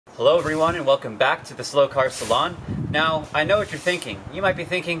Hello everyone and welcome back to the Slow Car Salon. Now, I know what you're thinking. You might be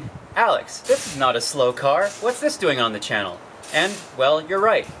thinking, Alex, this is not a slow car. What's this doing on the channel? And, well, you're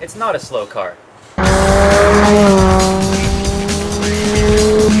right. It's not a slow car.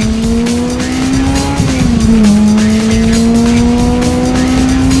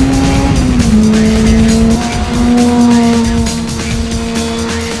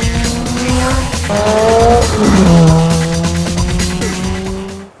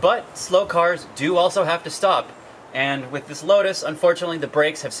 But slow cars do also have to stop. And with this Lotus, unfortunately the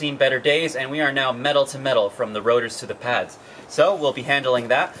brakes have seen better days and we are now metal to metal from the rotors to the pads. So we'll be handling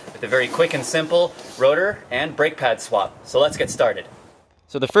that with a very quick and simple rotor and brake pad swap. So let's get started.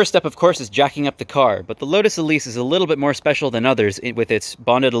 So the first step, of course, is jacking up the car, but the Lotus Elise is a little bit more special than others with its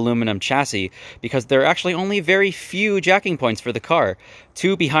bonded aluminum chassis because there are actually only very few jacking points for the car.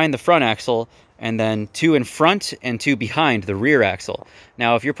 2 behind the front axle, and then 2 in front and 2 behind the rear axle.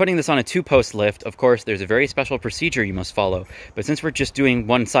 Now, if you're putting this on a 2-post lift, of course, there's a very special procedure you must follow. But since we're just doing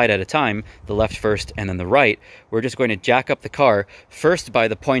one side at a time, the left first and then the right, we're just going to jack up the car first by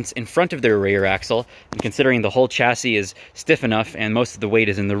the points in front of the rear axle. And considering the whole chassis is stiff enough and most of the weight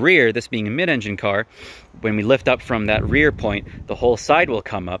is in the rear, this being a mid-engine car, when we lift up from that rear point, the whole side will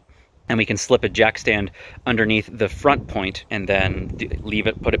come up. And we can slip a jack stand underneath the front point and then leave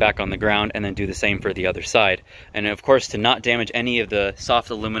it, put it back on the ground, and then do the same for the other side. And of course, to not damage any of the soft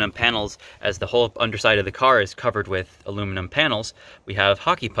aluminum panels, as the whole underside of the car is covered with aluminum panels, we have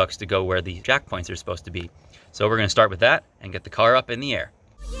hockey pucks to go where the jack points are supposed to be. So we're going to start with that and get the car up in the air.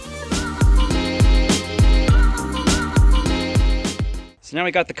 So now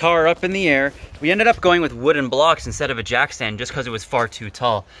we got the car up in the air. We ended up going with wooden blocks instead of a jack stand just because it was far too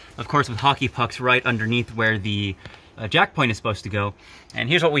tall. Of course, with hockey pucks right underneath where the jack point is supposed to go. And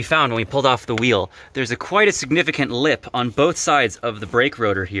here's what we found when we pulled off the wheel. There's quite a significant lip on both sides of the brake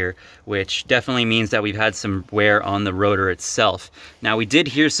rotor here, which definitely means that we've had some wear on the rotor itself. Now, we did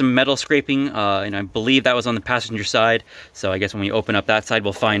hear some metal scraping, and I believe that was on the passenger side. So I guess when we open up that side,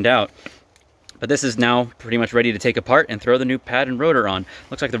 we'll find out. But this is now pretty much ready to take apart and throw the new pad and rotor on.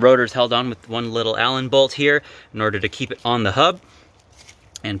 Looks like the rotor is held on with one little Allen bolt here in order to keep it on the hub.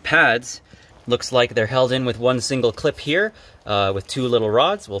 And pads, looks like they're held in with one single clip here with 2 little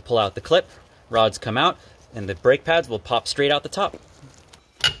rods. We'll pull out the clip, rods come out, and the brake pads will pop straight out the top.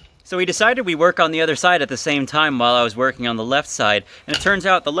 So we decided we work on the other side at the same time while I was working on the left side. And it turns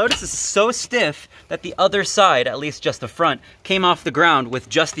out the Lotus is so stiff that the other side, at least just the front, came off the ground with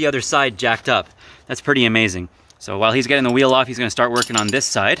just the other side jacked up. That's pretty amazing. So while he's getting the wheel off, he's going to start working on this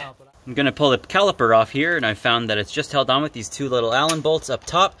side. I'm going to pull the caliper off here, and I found that it's just held on with these 2 little Allen bolts up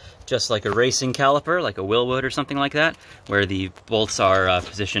top, just like a racing caliper, like a Willwood or something like that, where the bolts are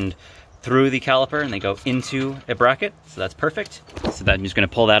positioned through the caliper and they go into a bracket. So that's perfect. So I'm just going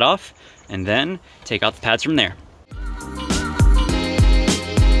to pull that off and then take out the pads from there.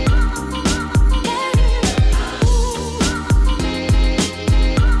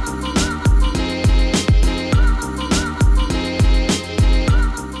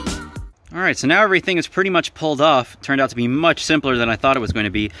 Alright, so now everything is pretty much pulled off. It turned out to be much simpler than I thought it was going to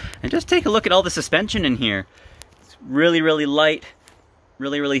be. And just take a look at all the suspension in here. It's really, really light,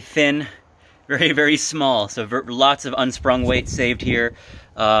 really, really thin, very, very small. So lots of unsprung weight saved here.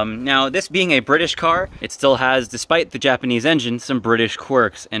 Now, this being a British car, it still has, despite the Japanese engine, some British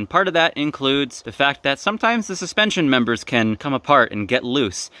quirks. And part of that includes the fact that sometimes the suspension members can come apart and get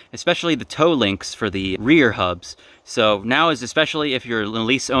loose, especially the toe links for the rear hubs. So now is especially if you're an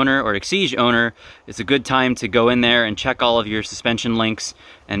Elise owner or Exige owner, it's a good time to go in there and check all of your suspension links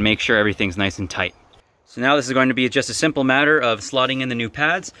and make sure everything's nice and tight. So now this is going to be just a simple matter of slotting in the new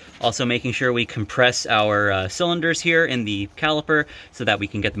pads, also making sure we compress our cylinders here in the caliper so that we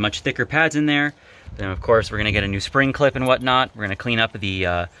can get the much thicker pads in there. Then of course we're going to get a new spring clip and whatnot. We're going to clean up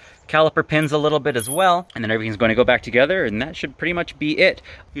the caliper pins a little bit as well, and then everything's going to go back together, and that should pretty much be it.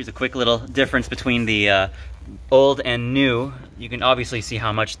 Here's a quick little difference between the old and new. You can obviously see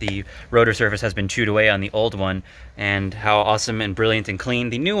how much the rotor surface has been chewed away on the old one and how awesome and brilliant and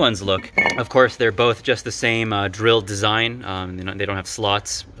clean the new ones look. Of course, they're both just the same drilled design. They don't have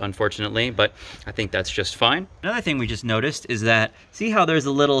slots, unfortunately, but I think that's just fine. Another thing we just noticed is that, see how there's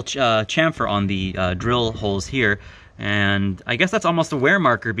a little chamfer on the drill holes here? And I guess that's almost a wear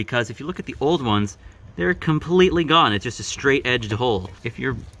marker because if you look at the old ones, they're completely gone. It's just a straight edged hole. If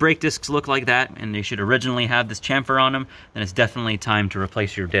your brake discs look like that and they should originally have this chamfer on them, then it's definitely time to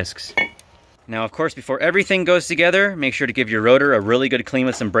replace your discs. Now, of course, before everything goes together, make sure to give your rotor a really good clean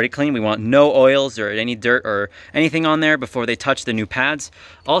with some brake clean. We want no oils or any dirt or anything on there before they touch the new pads.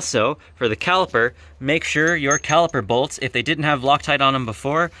 Also, for the caliper, make sure your caliper bolts, if they didn't have Loctite on them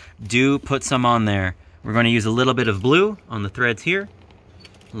before, do put some on there. We're going to use a little bit of blue on the threads here,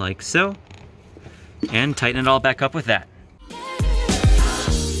 like so, and tighten it all back up with that.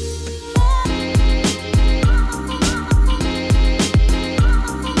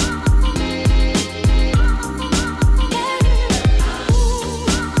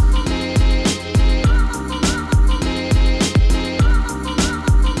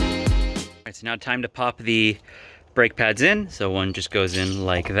 So now time to pop the brake pads in. So one just goes in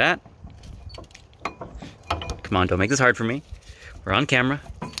like that. Come on, don't make this hard for me. We're on camera.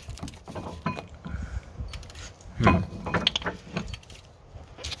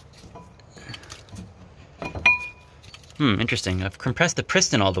 Interesting. I've compressed the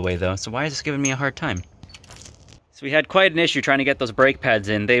piston all the way though, so why is this giving me a hard time? So we had quite an issue trying to get those brake pads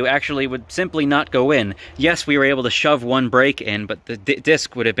in. They actually would simply not go in. Yes, we were able to shove one brake in, but the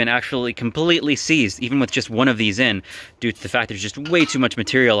disc would have been actually completely seized, even with just one of these in, due to the fact there's just way too much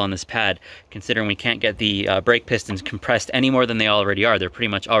material on this pad, considering we can't get the brake pistons compressed any more than they already are. They're pretty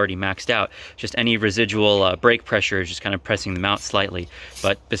much already maxed out. Just any residual brake pressure is just kind of pressing them out slightly.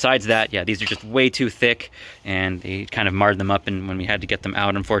 But besides that, yeah, these are just way too thick, and they kind of marred them up when we had to get them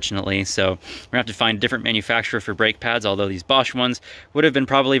out, unfortunately. So we're gonna have to find a different manufacturer for brake pads, although these Bosch ones would have been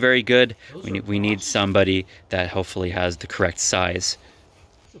probably very good. We need somebody that hopefully has the correct size.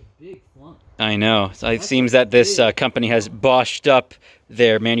 That's a big flunk. I know. So it seems that this company has Bosched up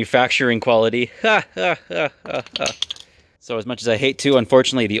their manufacturing quality. So as much as I hate to,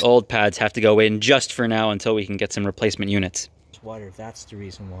 unfortunately, the old pads have to go in just for now until we can get some replacement units. I wonder if that's the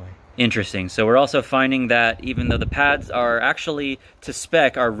reason why. Interesting. So we're also finding that even though the pads are actually to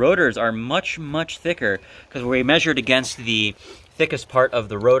spec, our rotors are much, much thicker, because we measured against the thickest part of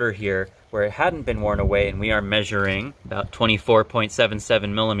the rotor here where it hadn't been worn away, and we are measuring about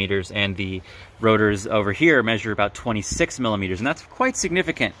 24.77 millimeters, and the rotors over here measure about 26 millimeters, and that's quite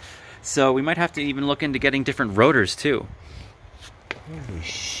significant. So we might have to even look into getting different rotors too. Holy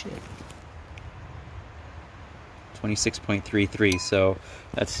shit. 26.33, so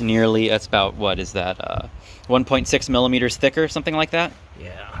that's about, what is that, 1.6 millimeters thicker, something like that?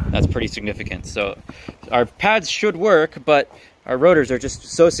 Yeah. That's pretty significant. So our pads should work, but our rotors are just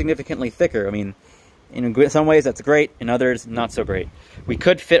so significantly thicker. I mean, in some ways that's great, in others not so great. We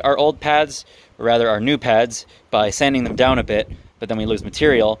could fit our old pads, or rather our new pads, by sanding them down a bit, but then we lose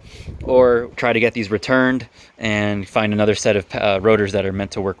material, or try to get these returned and find another set of rotors that are meant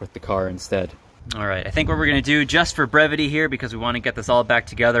to work with the car instead. All right, I think what we're gonna do, just for brevity here, because we wanna get this all back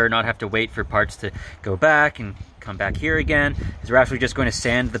together, not have to wait for parts to go back and come back here again, is we're actually just going to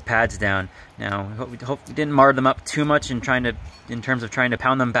sand the pads down. Now, we hope we didn't mar them up too much in terms of trying to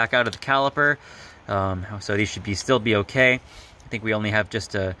pound them back out of the caliper. So these should still be okay. I think we only have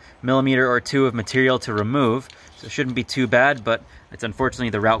just a millimeter or two of material to remove, so it shouldn't be too bad, but it's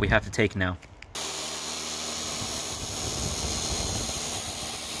unfortunately the route we have to take now.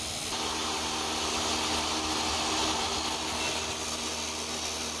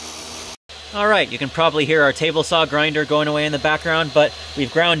 All right, you can probably hear our table saw grinder going away in the background, but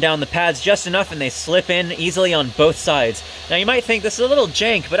we've ground down the pads just enough and they slip in easily on both sides. Now you might think this is a little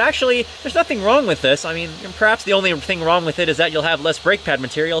jank, but actually there's nothing wrong with this. I mean, perhaps the only thing wrong with it is that you'll have less brake pad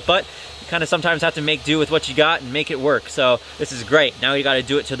material, but you kind of sometimes have to make do with what you got and make it work. So this is great. Now you got to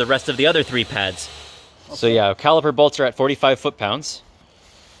do it to the rest of the other 3 pads. Okay. So yeah, caliper bolts are at 45 foot-pounds.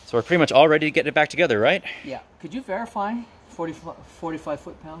 So we're pretty much all ready to get it back together, right? Yeah. Could you verify 45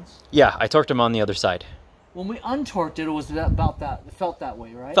 foot-pounds? Yeah, I torqued them on the other side. When we untorqued it, it was about that. It felt that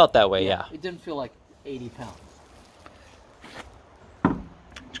way, right? Felt that way, yeah. It didn't feel like 80 pounds.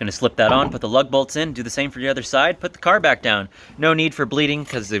 Just gonna slip that on, put the lug bolts in, do the same for the other side, put the car back down. No need for bleeding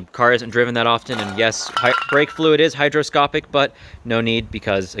because the car isn't driven that often, and yes, brake fluid is hydroscopic, but no need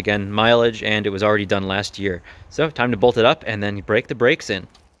because, again, mileage, and it was already done last year. So time to bolt it up and then break the brakes in.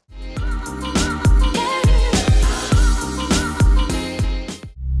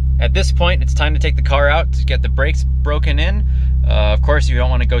 At this point, it's time to take the car out to get the brakes broken in. Of course, you don't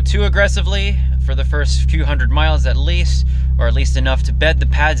want to go too aggressively for the first few hundred miles at least, or at least enough to bed the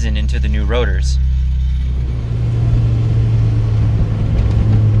pads into the new rotors.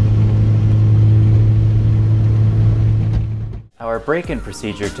 Our break-in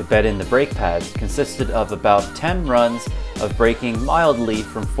procedure to bed in the brake pads consisted of about 10 runs of braking mildly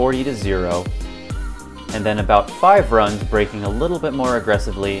from 40 to 0, and then about 5 runs braking a little bit more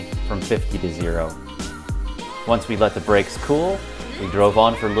aggressively from 50 to 0. Once we let the brakes cool, We drove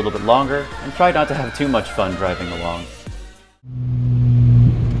on for a little bit longer and tried not to have too much fun driving along.